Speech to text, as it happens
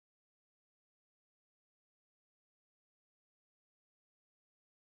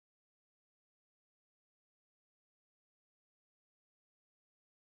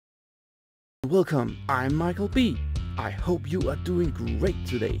Welcome, I'm Michael B. I hope you are doing great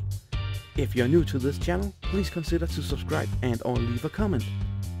today. If you're new to this channel, please consider to subscribe and or leave a comment.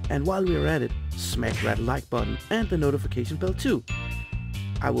 And while we're at it, smash that like button and the notification bell too.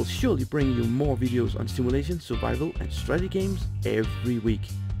 I will surely bring you more videos on simulation, survival and strategy games every week.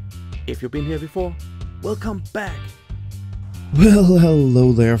 If you've been here before, welcome back! Well,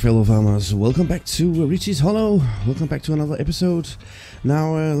 hello there fellow farmers, welcome back to Riccis Hollow, welcome back to another episode.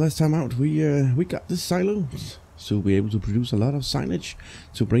 Now last time out we got this silo, so we'll be able to produce a lot of silage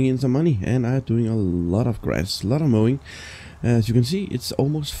to bring in some money, and I'm doing a lot of grass, a lot of mowing. As you can see, it's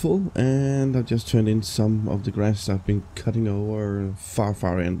almost full, and I just turned in some of the grass I've been cutting over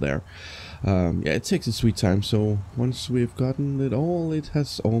far end there. Yeah, it takes a sweet time, so once we've gotten it all, it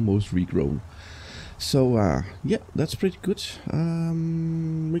has almost regrown. So yeah, that's pretty good.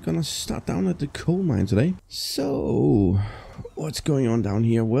 We're gonna start down at the coal mine today. So what's going on down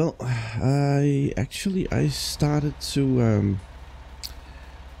here? Well, I started to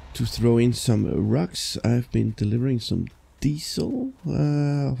throw in some rocks. I've been delivering some diesel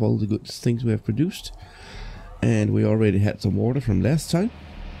of all the good things we have produced, and we already had some water from last time,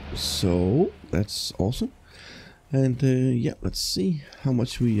 so that's awesome. And yeah, let's see how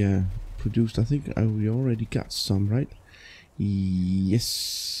much we produced. I think we already got some, right?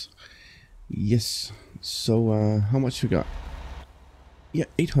 Yes. So how much we got? Yeah,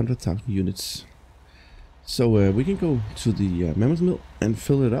 800,000 units. So we can go to the mammoth mill and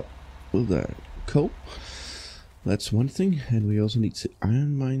fill it up with coal. That's one thing, and we also need the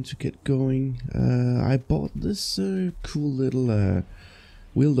iron mine to get going. I bought this cool little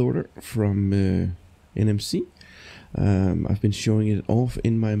wheel loader from NMC. I've been showing it off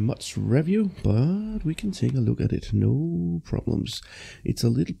in my mods review, but we can take a look at it, no problems. It's a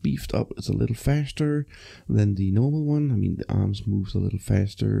little beefed up, it's a little faster than the normal one. I mean, the arms moves a little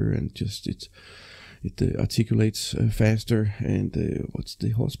faster, and just it articulates faster. And what's the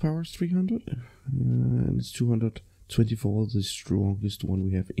horsepower? 300, and it's 224, the strongest one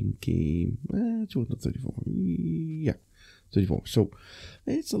we have in game. 234, yeah, 34. So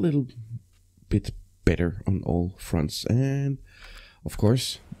it's a little bit better on all fronts, and of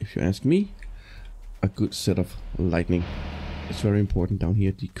course, if you ask me, a good set of lighting. It's very important down here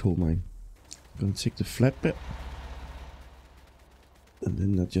at the coal mine. I'm gonna take the flatbed, and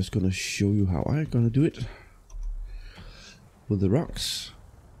then I'm just gonna show you how I'm gonna do it with the rocks.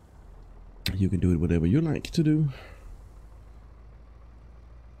 You can do it whatever you like to do.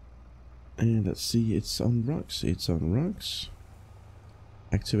 And let's see, it's on rocks,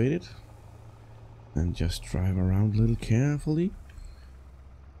 activate it. And just drive around a little carefully.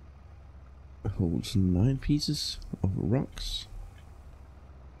 It holds 9 pieces of rocks.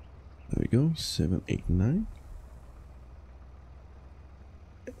 There we go, 7, 8, 9.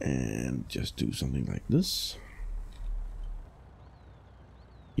 And just do something like this.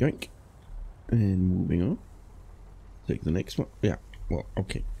 Yoink. And moving on. Take the next one. Yeah, well,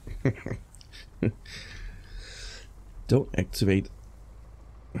 okay. Don't activate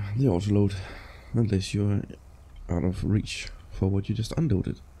the autoload unless you're out of reach for what you just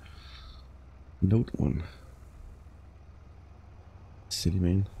unloaded. Note 1. Silly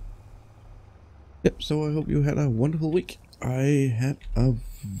man. Yep, so I hope you had a wonderful week. I had a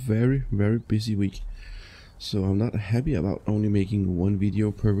very busy week, so I'm not happy about only making one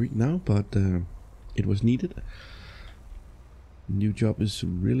video per week now, but it was needed. New job is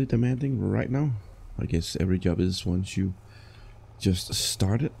really demanding right now. I guess every job is once you just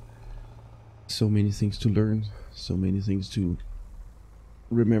start it. So many things to learn, so many things to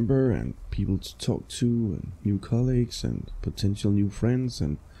remember, and people to talk to, and new colleagues and potential new friends,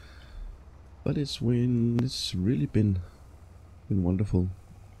 and but it's really been wonderful.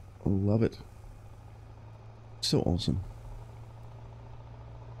 I love it. So awesome.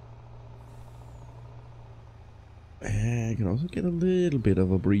 And I can also get a little bit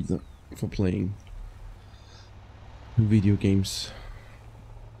of a breather for playing video games.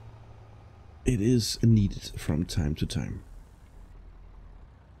 It is needed from time to time.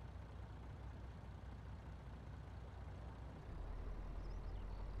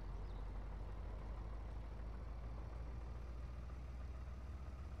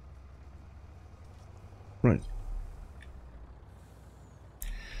 Right.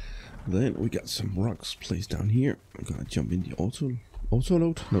 Then we got some rocks placed down here. I'm gonna jump in the auto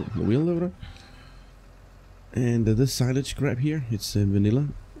load, no, the wheel loader. And this silage grab here, it's vanilla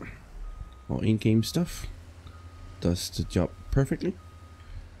or in-game stuff. Does the job perfectly.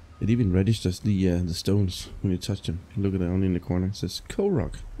 It even registers the stones when you touch them. Look at it down in the corner. It says coal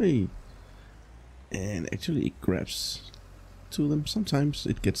rock. Hey. And actually it grabs to them. Sometimes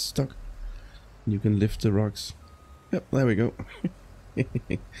it gets stuck. You can lift the rocks. Yep, there we go.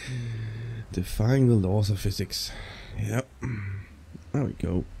 Defying the laws of physics. Yep. There we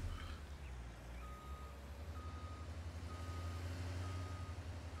go.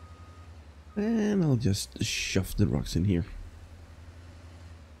 And I'll just shove the rocks in here.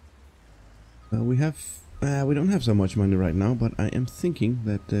 We don't have so much money right now, but I am thinking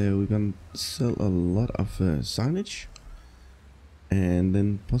that we're gonna sell a lot of signage, and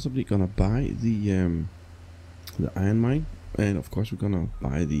then possibly gonna buy the iron mine, and of course we're gonna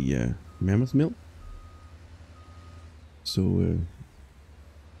buy the mammoth mill. So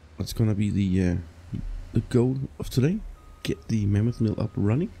that's gonna be the goal of today. Get the mammoth mill up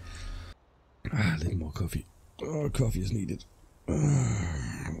running. A little more coffee. Oh, coffee is needed.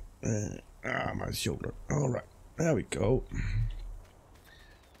 My shoulder. Alright, there we go.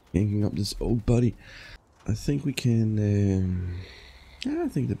 Yanking up this old body. I think we can... I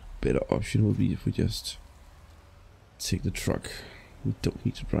think the better option would be if we just take the truck. We don't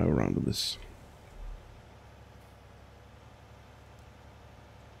need to drive around with this.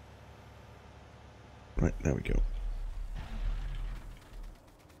 Right, there we go.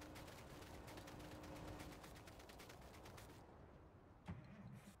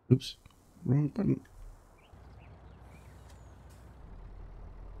 Oops, wrong button.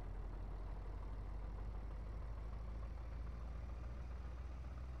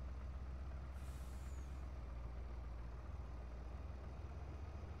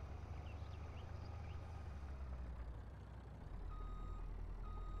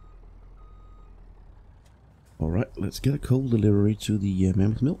 Alright, let's get a coal delivery to the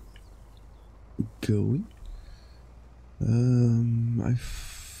mammoth mill. Going. I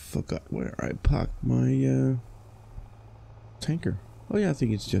forgot where I parked my tanker. Oh yeah, I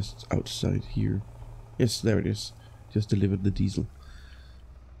think it's just outside here. Yes, there it is. Just delivered the diesel.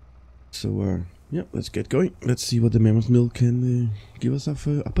 So yeah, let's get going. Let's see what the mammoth mill can give us of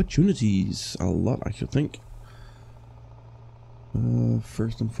opportunities. A lot, I should think.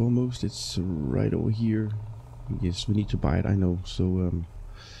 First and foremost, it's right over here. Yes, we need to buy it, I know. So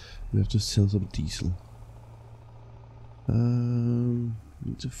we have to sell some diesel.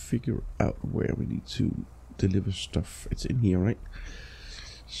 Need to figure out where we need to deliver stuff. It's in here, right?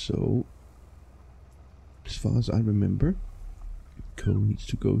 So, as far as I remember, coal needs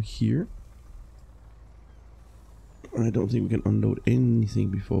to go here. I don't think we can unload anything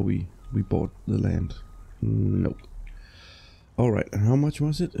before we bought the land. Nope. Alright, and how much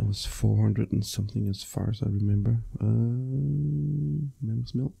was it? It was 400 and something as far as I remember.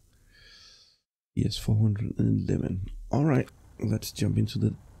 Mammoth mill. Yes, 411. Alright, let's jump into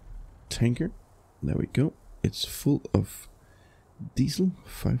the tanker. There we go. It's full of diesel.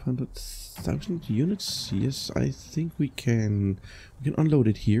 500,000 units. Yes, I think we can unload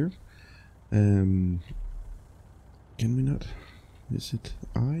it here. Can we not? Is it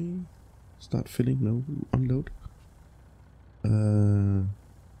I? Start filling? No, unload.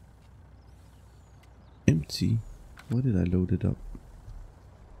 Empty. Why did I load it up?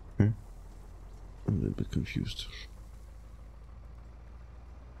 Huh? I'm a little bit confused.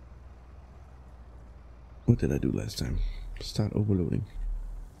 What did I do last time? Start overloading.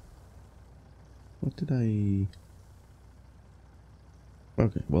 What did I...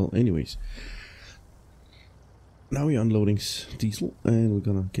 Okay, well, anyways. Now we're unloading diesel, and we're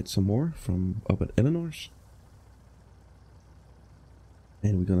gonna get some more from up at Eleanor's.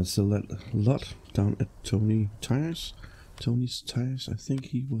 And we're gonna sell that lot down at Tony's Tires. I think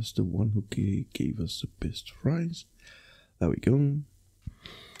he was the one who gave us the best price. There we go.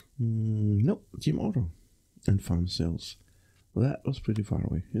 Nope, Jim Auto and farm sales. Well, that was pretty far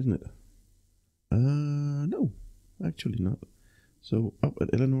away, isn't it? No, actually not. So up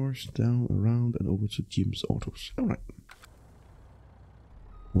at Eleanor's, down, around, and over to Jim's Autos. Alright.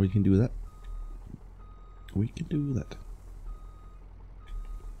 We can do that. We can do that.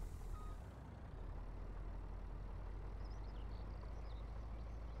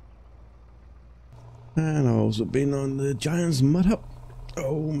 And I've also been on the Giant's Mud Hub.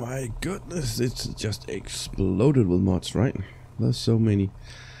 Oh my goodness, it's just exploded with mods, right? There's so many.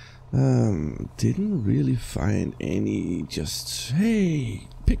 Didn't really find any just, hey,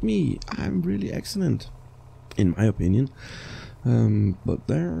 pick me, I'm really excellent, in my opinion. But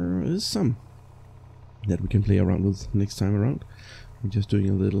there is some that we can play around with next time around. I'm just doing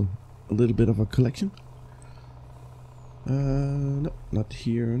a little bit of a collection. No, not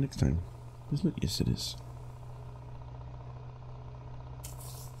here next time. Isn't it? Yes, it is.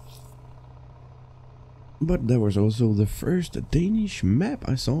 But there was also the first Danish map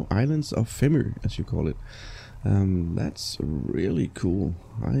I saw, Islands of Femur, as you call it. That's really cool.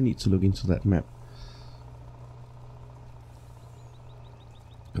 I need to look into that map,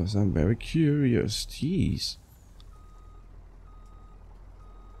 because I'm very curious. Jeez.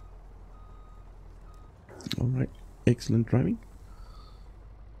 Alright, excellent driving.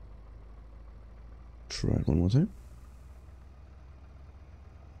 Try it one more time.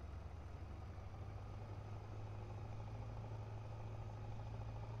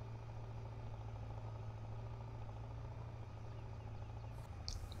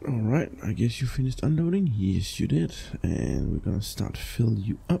 Alright, I guess you finished unloading. Yes, you did. And we're gonna start fill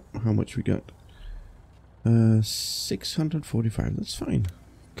you up. How much we got? 645. That's fine.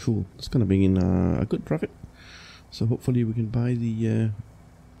 Cool. That's gonna bring in a good profit. So hopefully we can buy the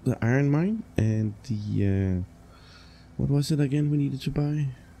iron mine and the what was it again we needed to buy?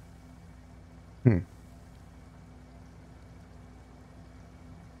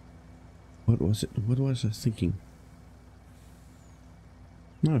 What was it? What was I thinking?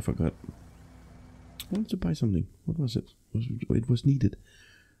 No, I forgot. I wanted to buy something. What was it? It was needed.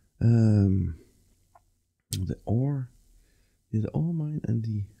 The ore mine and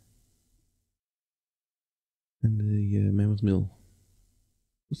the mammoth mill.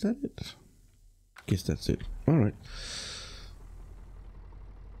 Was that it? Guess that's it. All right.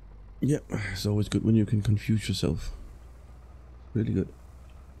 Yep. It's always good when you can confuse yourself. Really good.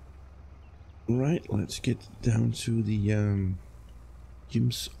 Right. Let's get down to the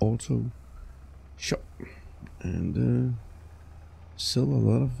Jim's Auto Shop and sell a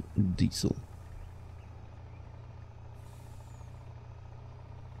lot of diesel.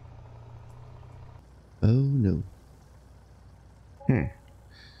 Oh no.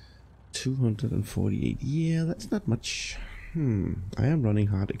 248. Yeah, that's not much. I am running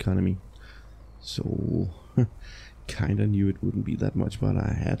hard economy, so kinda knew it wouldn't be that much, but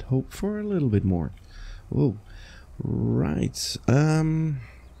I had hoped for a little bit more. Oh, right.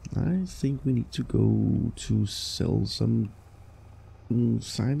 I think we need to go to sell some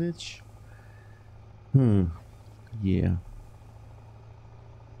silage. Yeah.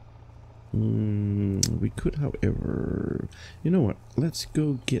 We could, however, you know what? Let's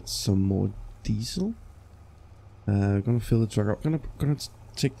go get some more diesel. Gonna fill the truck up. Gonna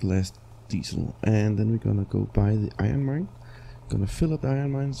take the last diesel, and then we're gonna go buy the iron mine. Gonna fill up the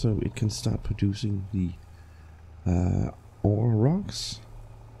iron mine so it can start producing the ore rocks,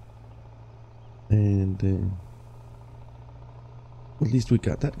 and at least we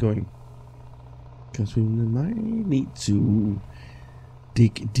got that going. Because we might need to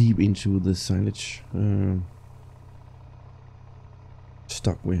dig deep into the silage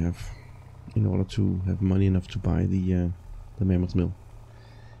stock we have in order to have money enough to buy the mammoth mill.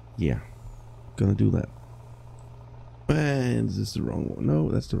 Yeah, gonna do that. And this is the wrong one. No,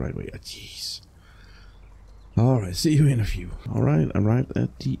 that's the right way. Jeez. Alright, see you in a few. Alright, arrived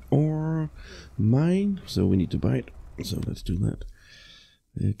at the ore mine, so we need to buy it. So let's do that.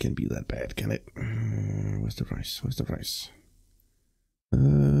 It can't be that bad, can it? Where's the price? Where's the price?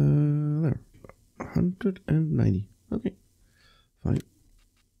 There. 190. Okay. Fine.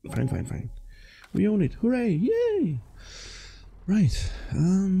 Fine. We own it. Hooray! Yay! Right.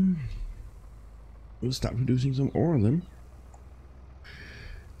 We'll start producing some ore then.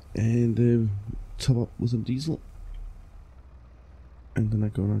 And top up with some diesel. And then I'm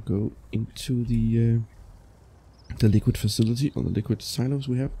gonna go into the liquid facility, or the liquid silos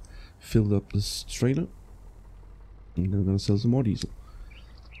we have. Filled up this trailer. And then I'm gonna sell some more diesel.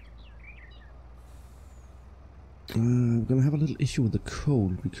 I'm gonna have a little issue with the coal,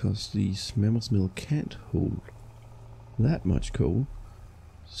 because these mammoth mill can't hold that much coal.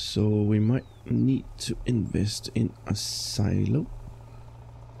 So we might need to invest in a silo.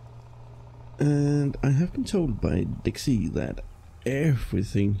 And I have been told by Dixie that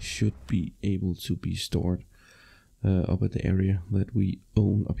everything should be able to be stored up at the area that we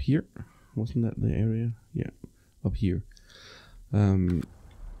own up here. Wasn't that the area? Yeah, up here.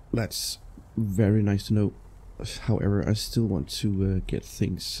 That's very nice to know. However, I still want to get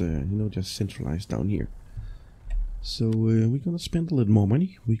things, just centralized down here. So we're gonna spend a little more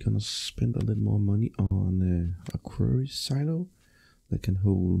money. We're gonna spend a little more money on a quarry silo that can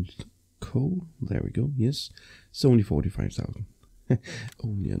hold coal. There we go. Yes, it's only 45,000.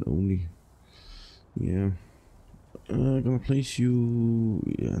 Only and only. Yeah. Gonna place you.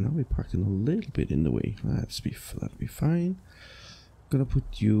 Yeah, now we parked in a little bit in the way. That'll be fine. Gonna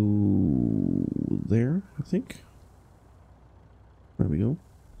put you there, I think. There we go.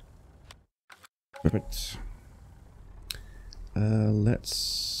 Perfect. Let's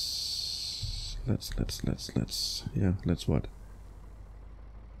what?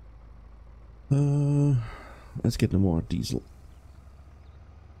 let's get no more diesel.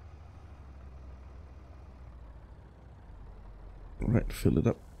 Right, fill it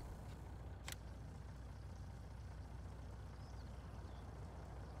up.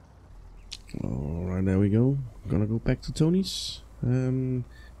 Alright, there we go. Gonna go back to Tony's.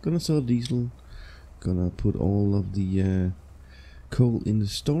 Gonna sell diesel. Gonna put all of the coal in the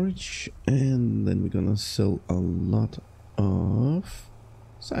storage, and then we're gonna sell a lot of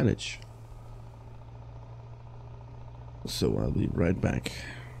silage. So I'll be right back.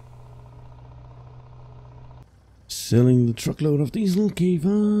 Selling the truckload of diesel gave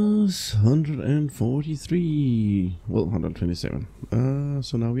us 143, well 127.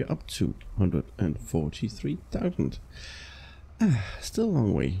 So now we're up to 143,000. Still a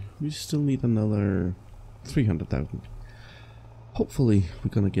long way. We still need another 300,000. Hopefully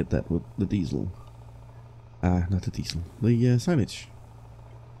we're gonna get that with the diesel. Not the diesel, the silage.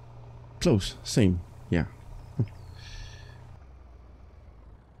 Close, same, yeah.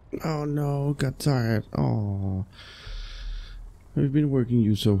 Oh no, got tired. Oh, we've been working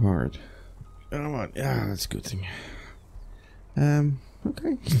you so hard. You know what? Yeah, that's a good thing.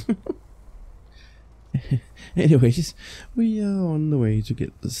 Okay. Anyways, we are on the way to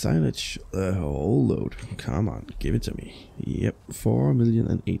get the silage. The whole load. Come on, give it to me. Yep,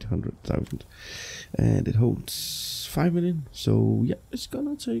 4,800,000, and it holds 5 million. So yeah, it's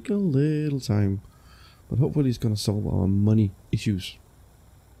gonna take a little time, but hopefully it's gonna solve our money issues.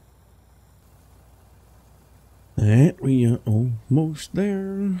 And we are almost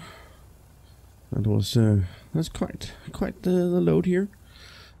there. That was that's quite the load here.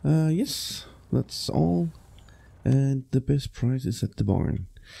 Yes, that's all. And the best price is at the barn.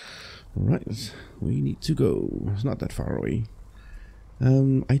 Alright, we need to go. It's not that far away.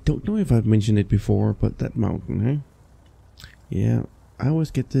 I don't know if I've mentioned it before, but that mountain, eh? Yeah, I always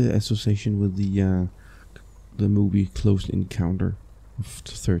get the association with the movie Close Encounter of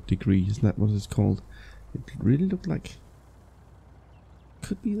the Third Degree. Isn't that what it's called? It really looked like...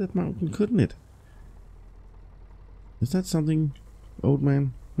 Could be that mountain, couldn't it? Is that something, old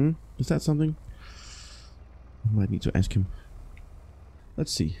man? Is that something? I might need to ask him.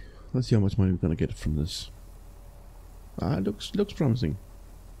 Let's see. Let's see how much money we're gonna get from this. Looks promising.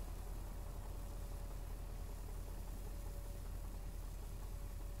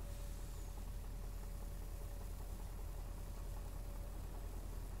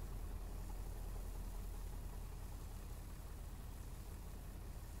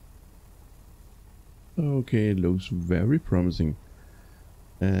 Okay, it looks very promising.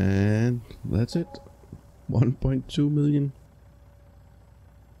 And that's it. 1.2 million.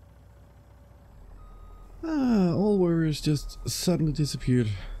 All worries just suddenly disappeared.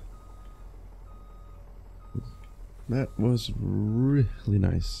 That was really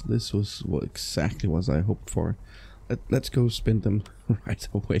nice. This was exactly what I hoped for. Let's go spend them right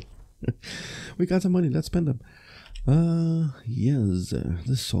away. We got some money, let's spend them. Yes,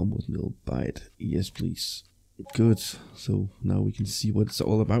 the sawmill will bite. Yes, please. Good. So now we can see what it's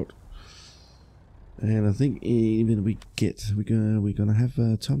all about. And I think even we're gonna have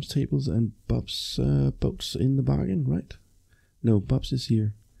Tom's tables and Bob's boats in the bargain, right? No, Bob's is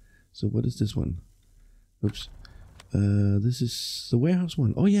here. So what is this one? Oops. This is the warehouse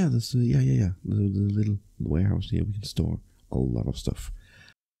one. Oh yeah, this yeah. The little warehouse here. We can store a lot of stuff.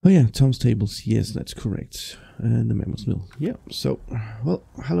 Oh yeah, Tom's tables. Yes, that's correct. And the Mammoth mill. Yeah. So, well,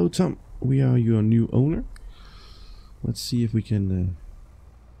 hello Tom. We are your new owner. Let's see if we can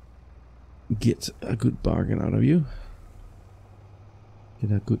get a good bargain out of you.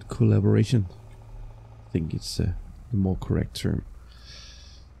 Get a good collaboration. I think it's the more correct term.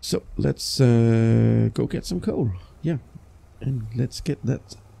 So let's go get some coal. Yeah, and let's get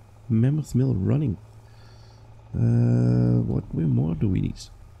that Mammoth mill running. What more do we need?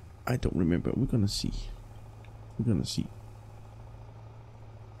 I don't remember. We're gonna see.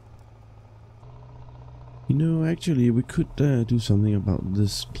 You know, actually, we could do something about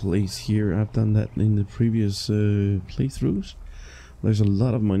this place here. I've done that in the previous playthroughs. There's a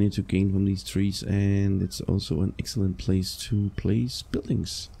lot of money to gain from these trees, and it's also an excellent place to place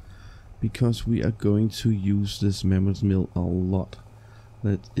buildings, because we are going to use this Mammoth mill a lot.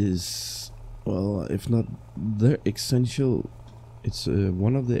 That is, well, if not the essential, it's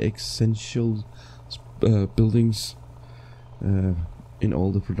one of the essential buildings in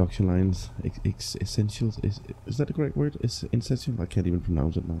all the production lines. Essentials, is that the correct word? Is essential? I can't even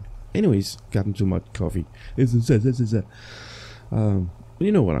pronounce it now. Anyways, gotten too much coffee. You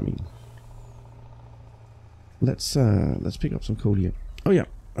know what I mean. Let's pick up some coal here. Oh yeah,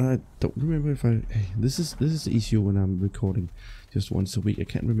 I don't remember if hey, this is the issue when I'm recording just once a week. I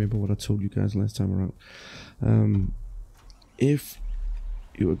can't remember what I told you guys last time around. If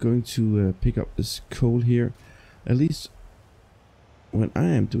you are going to pick up this coal here, at least when I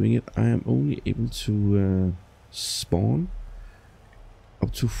am doing it, I am only able to spawn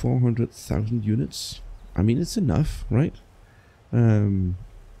up to 400,000 units. I mean, it's enough, right?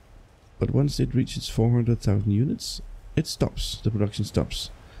 But once it reaches 400,000 units, it stops. The production stops,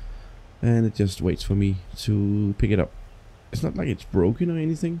 and it just waits for me to pick it up. It's not like it's broken or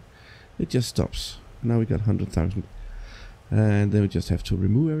anything. It just stops. Now we got 100,000, and then we just have to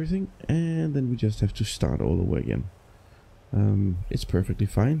remove everything, and then we just have to start all over again. It's perfectly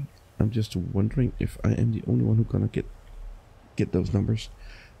fine. I'm just wondering if I am the only one who's gonna get those numbers.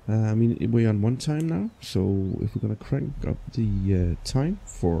 I mean, we're on 1 time now, so if we're gonna crank up the time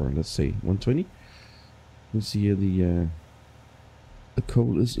for, let's say, 120, we'll see here the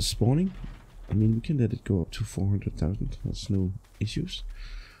coal is spawning. I mean, we can let it go up to 400,000. That's no issues.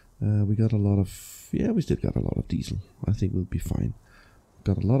 We got a lot of, yeah, we still got a lot of diesel. I think we'll be fine.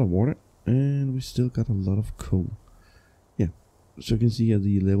 Got a lot of water, and we still got a lot of coal. Yeah, so you can see here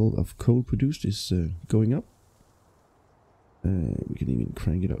the level of coal produced is going up. We can even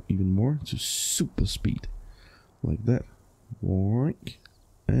crank it up even more to super speed, like that. Boink.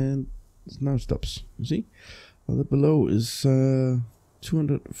 And now it stops. You see? Well, the below is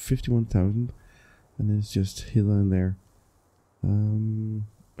 251,000, and it's just here and there. And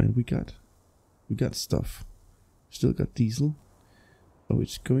we got stuff. Still got diesel. Oh,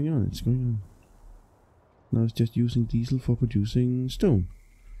 it's going on. It's going on. Now it's just using diesel for producing stone.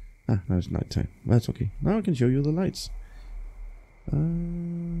 Ah, now it's nighttime. That's okay. Now I can show you the lights.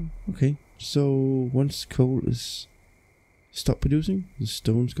 Okay, so once coal is stopped producing, the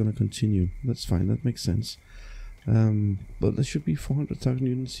stone's gonna continue. That's fine, that makes sense. But there should be 400,000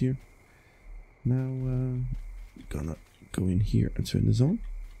 units here. Now we're gonna go in here and turn this on,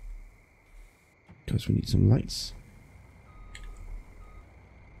 because we need some lights.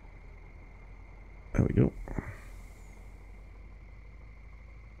 There we go.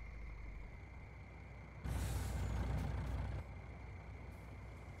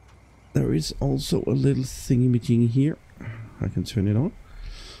 There is also a little thingy-majiggy here. I can turn it on.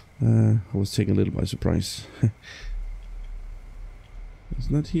 I was taken a little by surprise. It's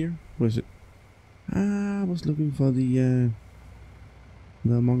not here. Where is it? I was looking for the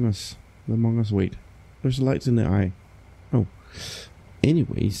Among Us. The Among Us. Wait, there's lights in the eye. Oh,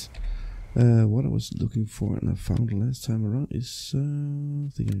 anyways, what I was looking for and I found last time around is I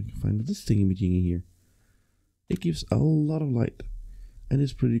think I can find this thingy-majiggy here. It gives a lot of light, and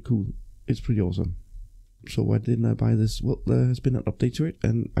it's pretty cool. It's pretty awesome. So why didn't I buy this? Well, there has been an update to it,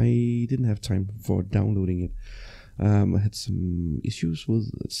 and I didn't have time for downloading it. I had some issues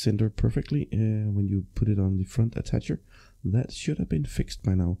with center perfectly when you put it on the front attacher. That should have been fixed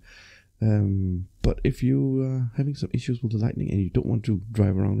by now. But if you are having some issues with the lightning and you don't want to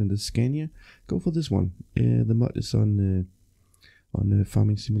drive around in the Scania, go for this one. The mod is on the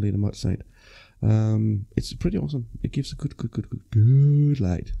Farming Simulator mod site. It's pretty awesome. It gives a good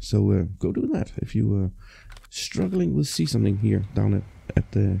light. So go do that if you are struggling with see something here down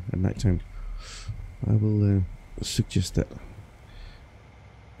at nighttime. I will suggest that.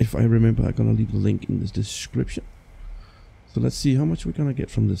 If I remember, I'm gonna leave the link in the description. So let's see how much we're gonna get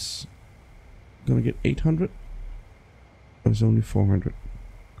from this. Gonna get 800. It's only 400.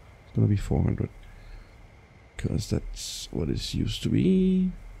 It's gonna be 400 because that's what it used to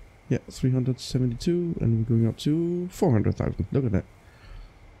be. Yeah, 372, and we're going up to 400,000. Look at that.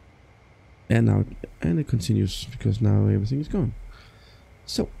 And now, it continues because now everything is gone.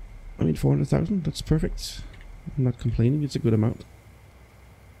 So, I mean, 400,000. That's perfect. I'm not complaining. It's a good amount.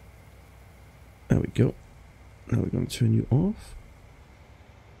 There we go. Now we're going to turn you off.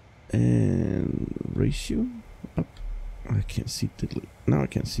 And ratio up. I can't see diddly. Now I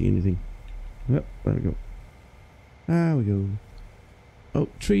can't see anything. Yep, there we go. There we go. Oh,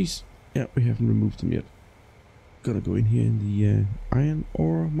 trees. Yeah, we haven't removed them yet. Gonna go in here in the iron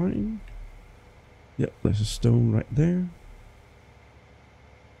ore mine. Yep, there's a stone right there.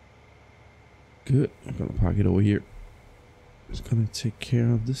 Good. I'm gonna park it over here. Just gonna take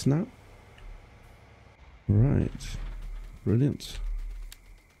care of this now. Right. Brilliant.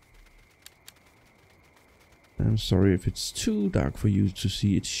 I'm sorry if it's too dark for you to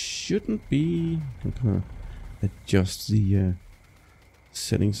see. It shouldn't be. I'm gonna adjust the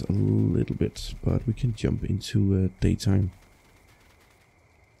settings a little bit, but we can jump into daytime.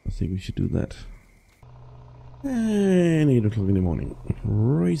 I think we should do that. And 8 o'clock in the morning,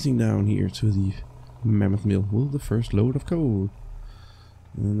 racing down here to the Mammoth mill with the first load of coal.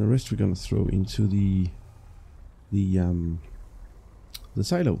 And the rest we're gonna throw into the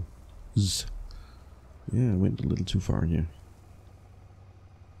silo. Yeah, I went a little too far here.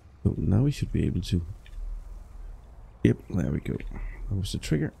 So now we should be able to. Yep, there we go. That was the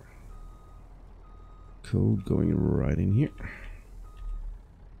trigger. Code going right in here.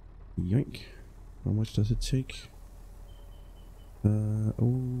 Yoink. How much does it take? Oh,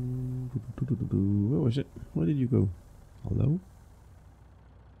 where was it? Where did you go? Hello?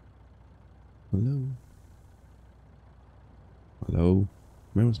 Hello? Hello?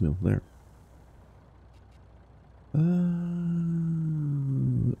 Mammoth mill, there.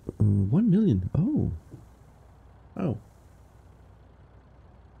 1 million. Oh. Oh.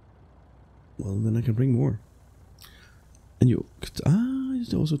 Well, then I can bring more. And you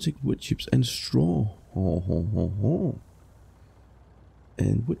also take wood chips and straw.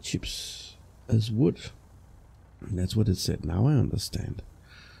 And wood chips as wood. And that's what it said. Now I understand.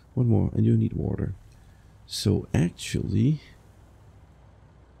 One more, and you need water. So actually,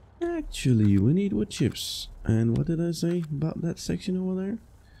 we need wood chips. And what did I say about that section over there?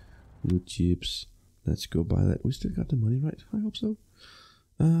 Wood chips. Let's go buy that. We still got the money, right? I hope so.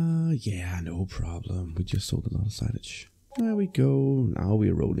 Yeah, no problem. We just sold a lot of silage. There we go. Now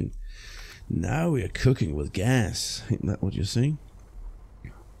we're rolling. Now we're cooking with gas. Isn't that what you're saying?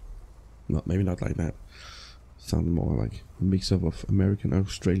 Well, maybe not like that. Sounded more like a mix-up of American and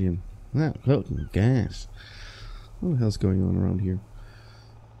Australian. Ah, cooking with gas. What the hell's going on around here?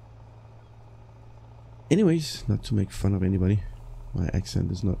 Anyways, not to make fun of anybody. My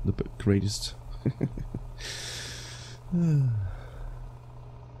accent is not the greatest.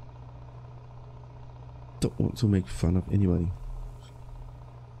 Don't want to make fun of anybody.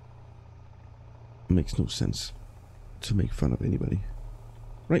 It makes no sense to make fun of anybody.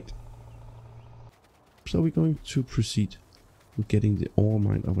 Right. So we're going to proceed with getting the ore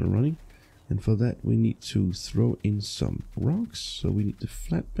mine up and running. And for that we need to throw in some rocks. So we need the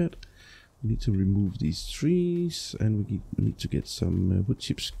flatbed. We need to remove these trees. And we need to get some wood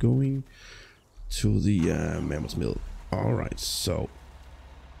chips going to the mammoth mill. Alright, so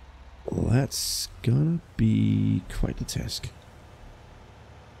that's gonna be quite a task.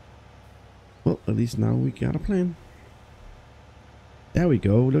 Well, at least now we got a plan. There we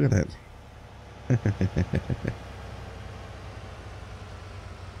go, look at that.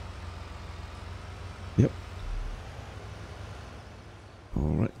 Yep.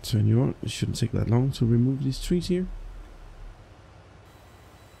 Alright, turn you on. It shouldn't take that long to remove these trees here.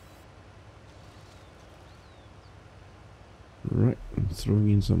 Right, I'm throwing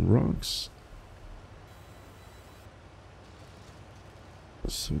in some rocks.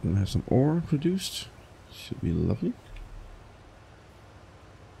 So we're gonna have some ore produced. Should be lovely.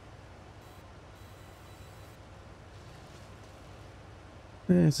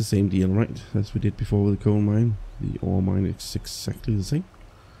 It's the same deal, right? As we did before with the coal mine. The ore mine is exactly the same.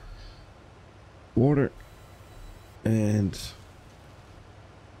 Water and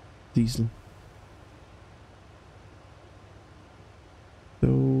diesel. So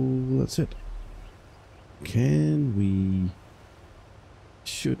that's it. Can we,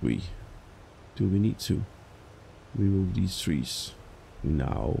 should we, do we need to remove these trees?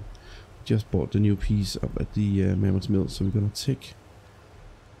 No. Just bought the new piece up at the mammoth mill, so we're gonna take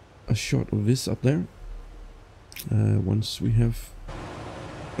a shot of this up there. Once we have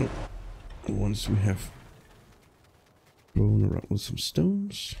thrown around with some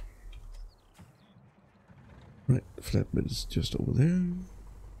stones. Right, the flatbed is just over there.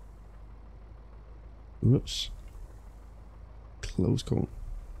 Whoops. Close call.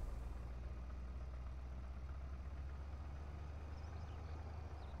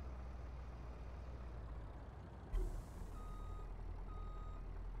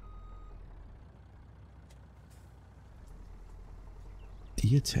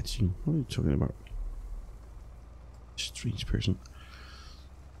 Detaching. What are you talking about? Strange person.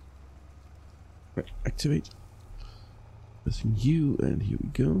 Right, activate. Pressing U, and here we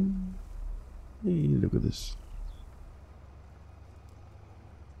go. Hey, look at this.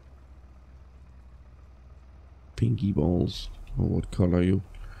 Pinky balls, or what color you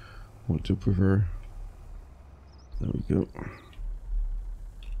want to prefer. There we go.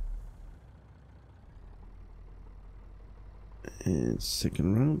 And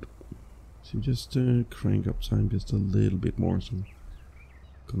second round. So just crank up time just a little bit more. So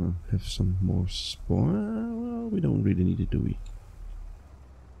gonna have some more spawn. Well, we don't really need it, do we?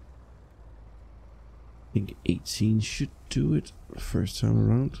 I think 18 should do it first time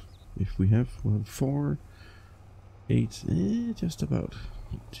around. If we have, we'll have 4, 8, just about.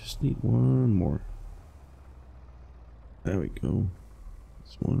 Just need one more. There we go.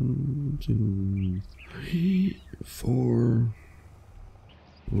 1, 2, 3, 4.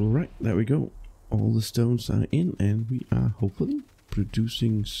 Right, there we go. All the stones are in, and we are hopefully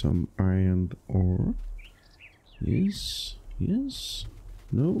producing some iron ore. Yes, yes,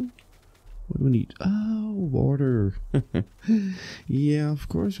 no. What do we need? Oh, water. Yeah, of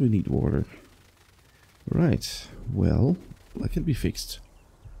course we need water. Right, well, that can be fixed.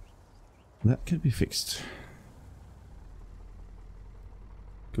 That can be fixed.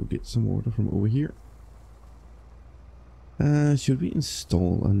 Go get some water from over here. Should we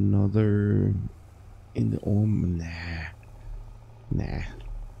install another in the Oldman? Nah,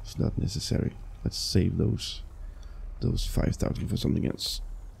 it's not necessary. Let's save those 5,000 for something else.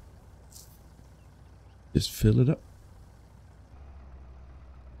 Just fill it up.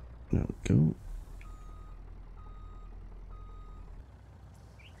 There we go.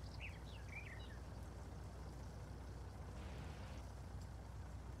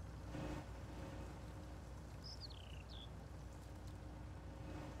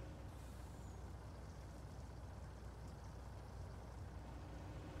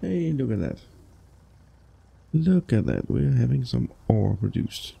 Hey, look at that. Look at that. We're having some ore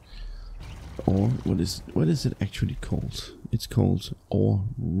produced. Or what is it actually called? It's called ore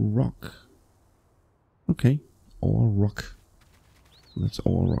rock. Okay, ore rock. That's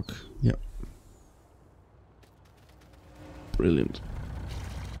ore rock. Yep. Brilliant.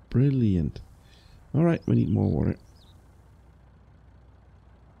 Brilliant. Alright, we need more water.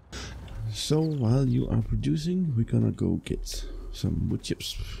 So while you are producing, we're gonna go get some wood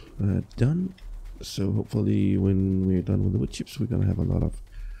chips done. So hopefully when we're done with the wood chips, we're gonna have a lot of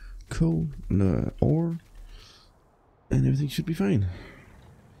coal, ore, and everything should be fine.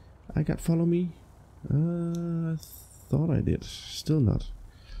 I got follow me. I thought I did. Still not.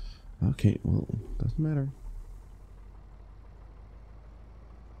 Okay, well, doesn't matter.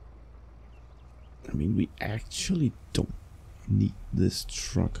 I mean, we actually don't need this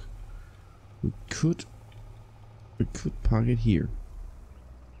truck. We could park it here.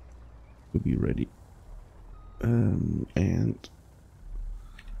 We'll be ready. And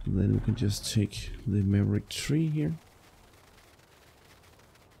then we can just take the Maverick tree here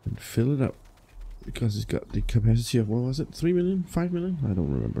and fill it up, because it's got the capacity of, what was it, 3 million, 5 million? I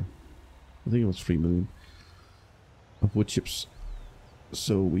don't remember. I think it was 3 million of wood chips.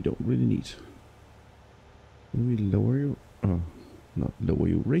 So we don't really need. Can we lower you? Oh, not lower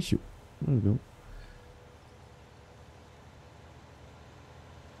you, raise you. There we go.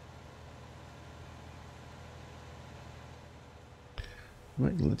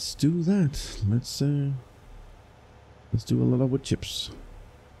 Right, let's do that. Let's do a lot of wood chips.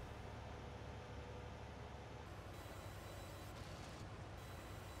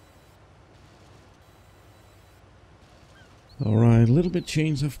 Alright, a little bit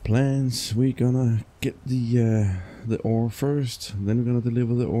change of plans. We're gonna get the ore first, then we're gonna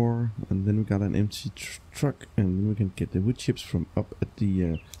deliver the ore, and then we got an empty truck, and then we can get the wood chips from up at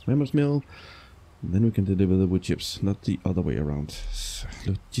the Mammoth mill. Then we can deliver the wood chips, not the other way around.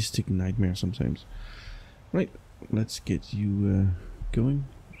 Logistic nightmare sometimes. Right, let's get you going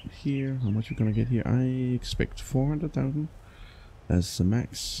here. How much we're gonna get here? I expect 400,000 as the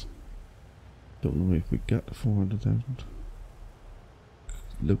max. Don't know if we got 400,000.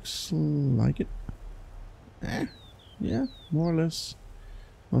 Looks like it. Yeah, more or less.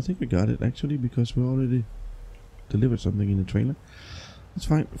 I think we got it actually, because we already delivered something in the trailer. That's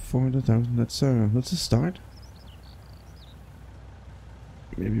fine, 400,000. That's a start.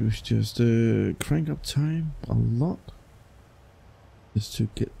 Maybe we should just crank up time a lot, just to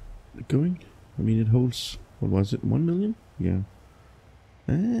get going. I mean, it holds, what was it, 1 million? Yeah.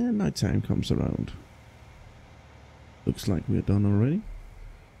 And night time comes around. Looks like we're done already.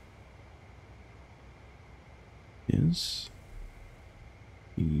 Yes.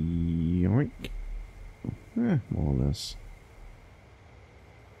 Yoink. More or less.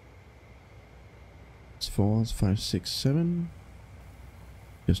 It's 4, 5, 6, 7.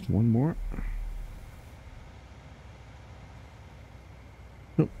 Just one more.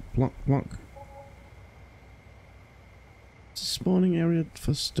 Nope, block. It's a spawning area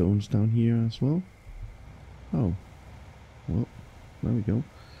for stones down here as well. Oh. Well, there we go.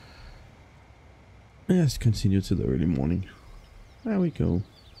 Let's continue to the early morning. There we go.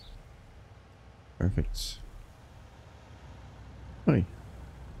 Perfect. Hey.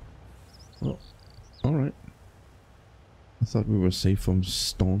 Well, alright. I thought we were safe from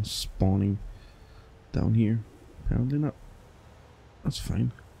stones spawning down here. Apparently not. That's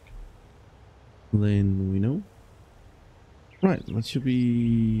fine. Then we know. Right, that should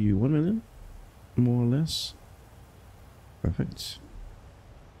be 1 million. More or less. Perfect.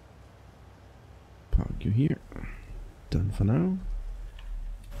 Park you here. Done for now.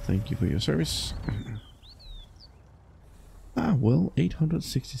 Thank you for your service. Ah, well,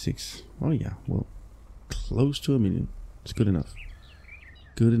 866. Oh yeah, well, close to 1 million. It's good enough.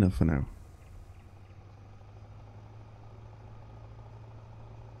 Good enough for now.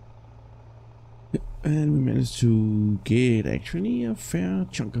 And we managed to get actually a fair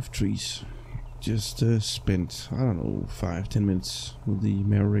chunk of trees. Just spent, I don't know, 5-10 minutes with the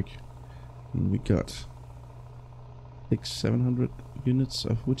Maverick. And we got 600-700 units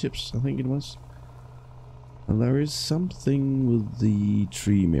of wood chips, I think it was. And there is something with the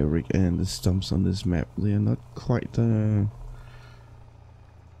tree Maverick and the stumps on this map. They are not quite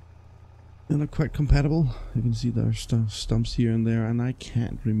compatible. You can see there are stumps here and there, and I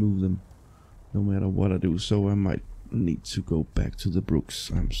can't remove them no matter what I do, so I might need to go back to the brooks.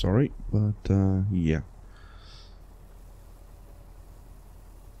 I'm sorry, but yeah.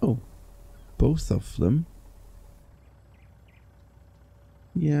 Oh, both of them.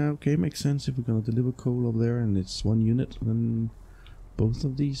 Yeah, okay, makes sense. If we're gonna deliver coal over there and it's 1 unit, then both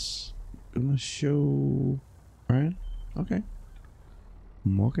of these gonna show. Alright, okay.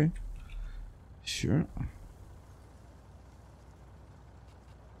 Okay. Sure.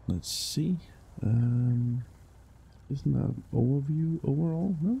 Let's see. Isn't that an overview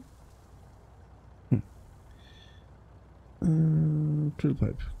overall? No? Drill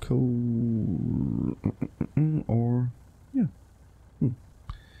pipe. Coal. Or. Yeah.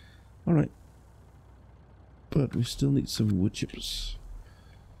 Alright. But we still need some wood chips.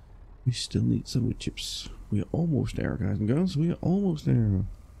 We still need some wood chips. We are almost there, guys and girls. We are almost there.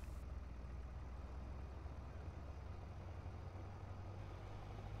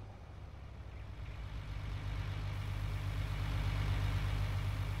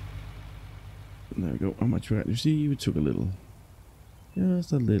 There we go. How much we got? You see, we took a little.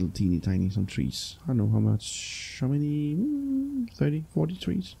 Just a little teeny tiny some trees. I don't know how much. How many? 30, 40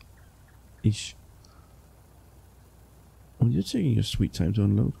 trees? Ish. Oh, you're taking your sweet time to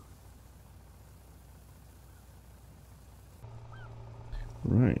unload.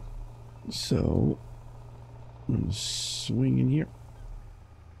 Right. So, I'm gonna swing in here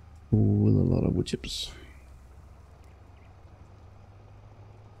with a lot of wood chips.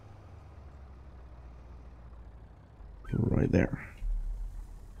 Right there.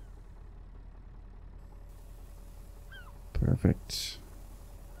 Perfect.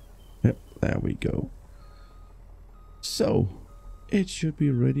 Yep, there we go. So, it should be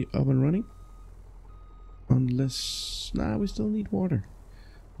ready up and running. Unless... Nah, we still need water.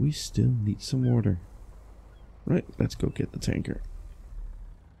 We still need some water. Right, let's go get the tanker.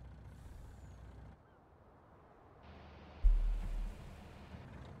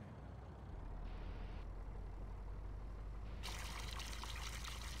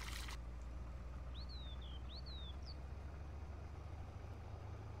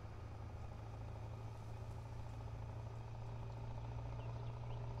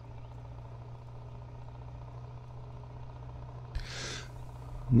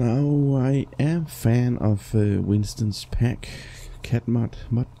 Now I am fan of Winston's pack, cat mod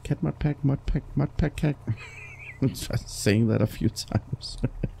pack. I'm just saying that a few times.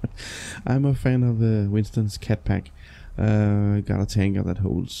 I'm a fan of Winston's cat pack. Got a tanker that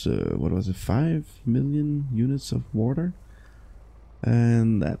holds what was it, 5 million units of water,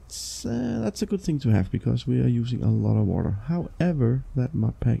 and that's a good thing to have because we are using a lot of water. However, that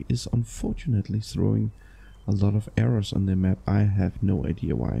mod pack is unfortunately throwing a lot of errors on the map. I have no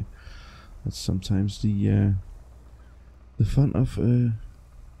idea why. That's sometimes the fun of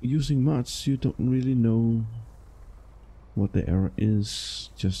using mods. You don't really know what the error is,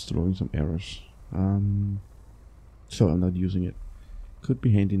 just throwing some errors. So I'm not using it. Could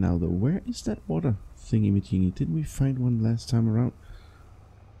be handy now though. Where is that water thingy-majingy? Didn't we find one last time around?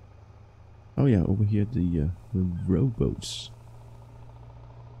 Oh yeah, over here, the rowboats.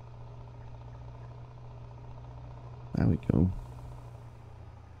 There we go.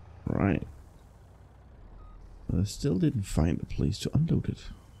 Right. I still didn't find a place to unload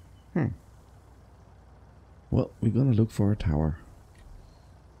it. Well, we're gonna look for a tower.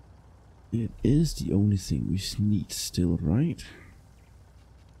 It is the only thing we need still, right?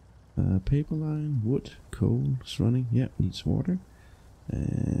 Paper line, wood, coal is running. Yeah, needs water.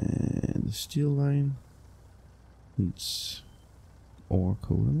 And the steel line needs ore,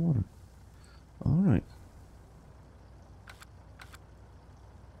 coal, and water. Alright.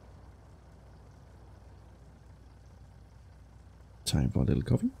 Time for a little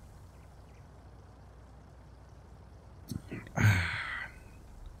coffee.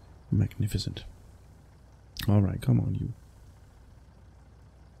 Magnificent. Alright, come on, you.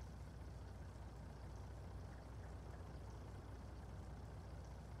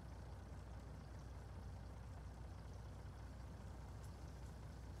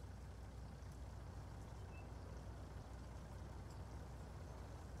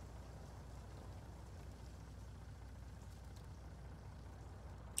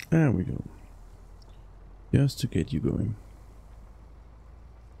 There we go. Just to get you going.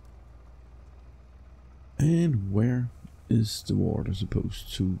 And where is the water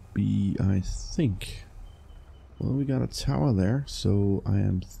supposed to be, I think? Well, we got a tower there, so I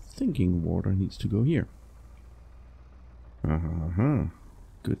am thinking water needs to go here.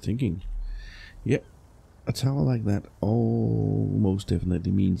 Good thinking. Yep, a tower like that almost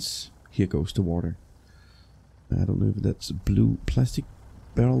definitely means here goes the water. I don't know if that's a blue plastic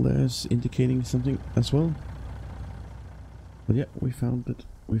barrel there is indicating something as well. But yeah, we found it.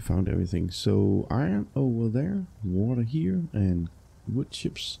 We found everything. So iron over there, water here, and wood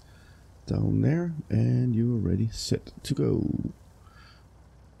chips down there, and you're ready, set to go.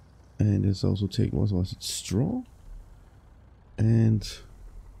 And it's also taken, what was it, straw? And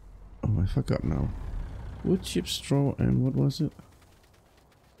oh, I forgot now. Wood chip, straw, and what was it?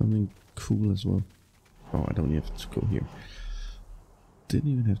 Something cool as well. Oh, I don't have to go here.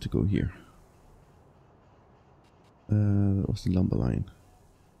 Didn't even have to go here. That was the lumber line.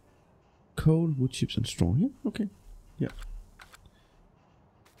 Coal, wood chips, and straw. Yeah, okay. Yeah.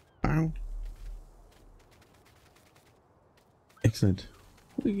 Ow. Excellent.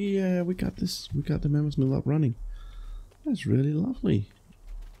 We got this. We got the Mammoth mill up running. That's really lovely.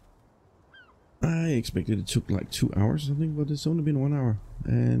 I expected it took like 2 hours or something, but it's only been 1 hour,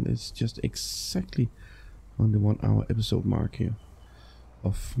 and it's just exactly on the 1 hour episode mark here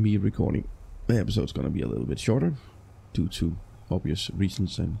of me recording. The episode's gonna be a little bit shorter due to obvious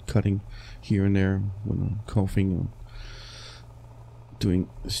reasons and cutting here and there when I'm coughing or doing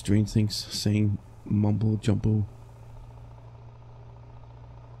strange things, saying mumble jumbo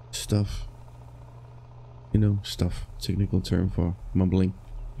stuff. You know, stuff, technical term for mumbling.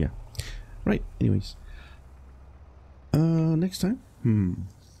 Yeah. Right, anyways. Next time?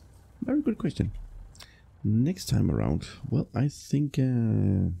 Very good question. Next time around, well, I think,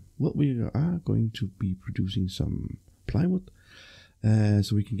 well, we are going to be producing some plywood,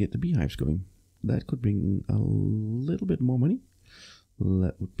 so we can get the beehives going. That could bring a little bit more money.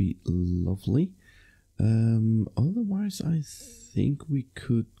 That would be lovely. Otherwise, I think we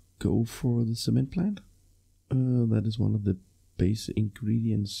could go for the cement plant. That is one of the base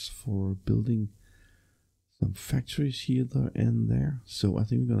ingredients for building some factories here, there, and there. So I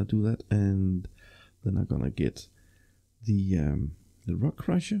think we're gonna do that, and then I'm gonna get the rock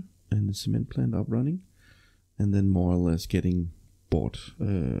crusher and the cement plant up running, and then more or less getting bought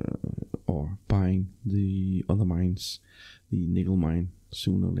or buying the other mines, the nickel mine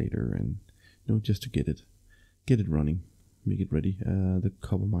sooner or later, and you know, just to get it running, make it ready. The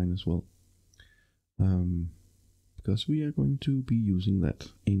copper mine as well. Because we are going to be using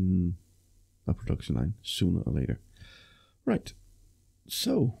that in a production line sooner or later. Right,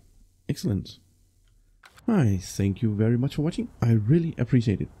 so, excellent. I thank you very much for watching. I really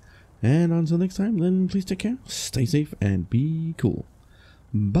appreciate it. And until next time, then please take care, stay safe, and be cool.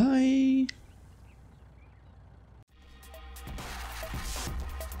 Bye!